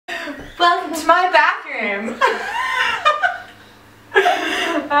to my bathroom.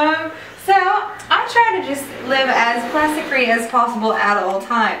 So I try to just live as plastic free as possible at all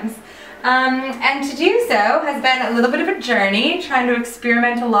times. And to do so has been a little bit of a journey, trying to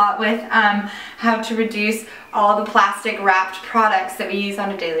experiment a lot with how to reduce all the plastic wrapped products that we use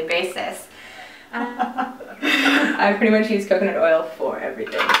on a daily basis. I pretty much use coconut oil for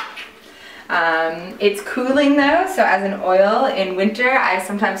everything. It's cooling though, so as an oil in winter I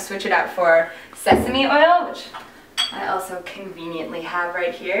sometimes switch it out for sesame oil, which I also conveniently have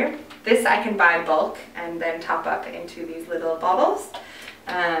right here. This I can buy bulk and then top up into these little bottles.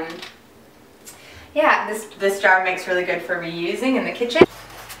 Yeah, this jar makes really good for reusing in the kitchen.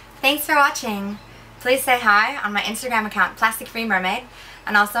 Thanks for watching. Please say hi on my Instagram account, Plastic Free Mermaid,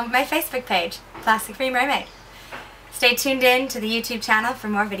 and also my Facebook page, Plastic Free Mermaid. Stay tuned in to the YouTube channel for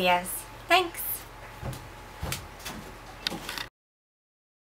more videos. Thanks!